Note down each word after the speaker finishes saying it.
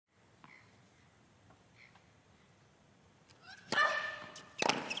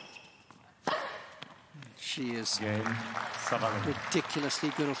She is Kain, Sabalenka. ridiculously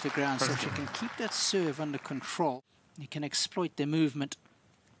good off the ground, so she can keep that serve under control. You can exploit their movement.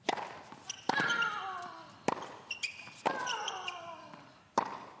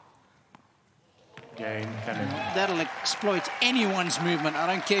 Kaia Kanepi. That'll exploit anyone's movement. I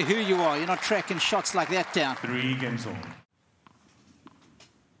don't care who you are. You're not tracking shots like that down. 3 games on.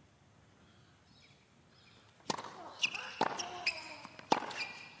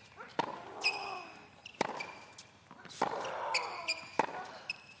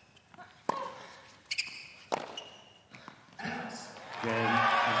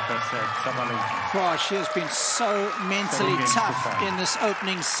 Wow, she has been so mentally tough in this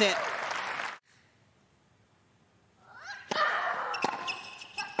opening set.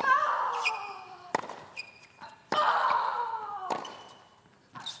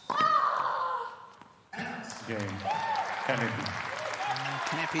 Kaia Kanepi.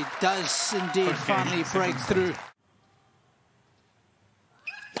 Kanepi does indeed finally break through.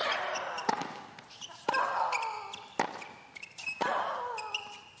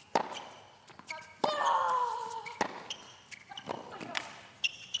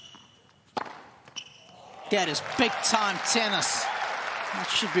 That is big-time tennis. That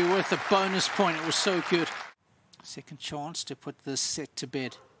should be worth a bonus point. It was so good. Second chance to put this set to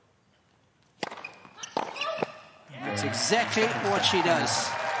bed. And that's exactly what she does.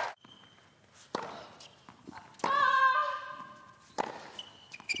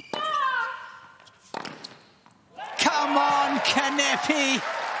 Come on, Kanepi!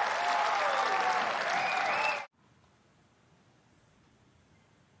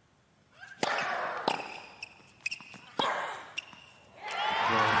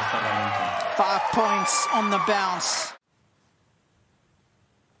 Sabalenka. 5 points on the bounce.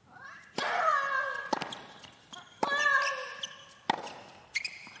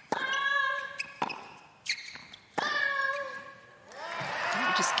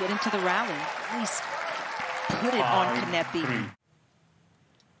 Just get into the rally. Please put it on Kanepi. 3.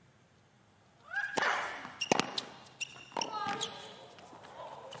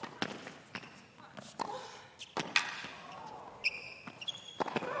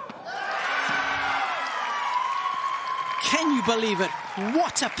 Can you believe it?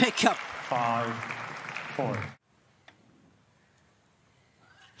 What a pickup. 5-4.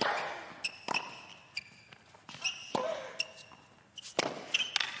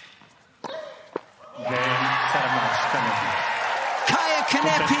 Kaia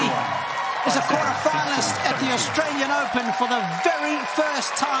Kanepi is a quarter-finalist at the Australian Open for the very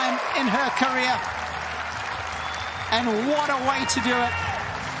first time in her career. And what a way to do it.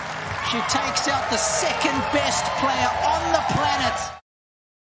 She takes out the second best player on the planet.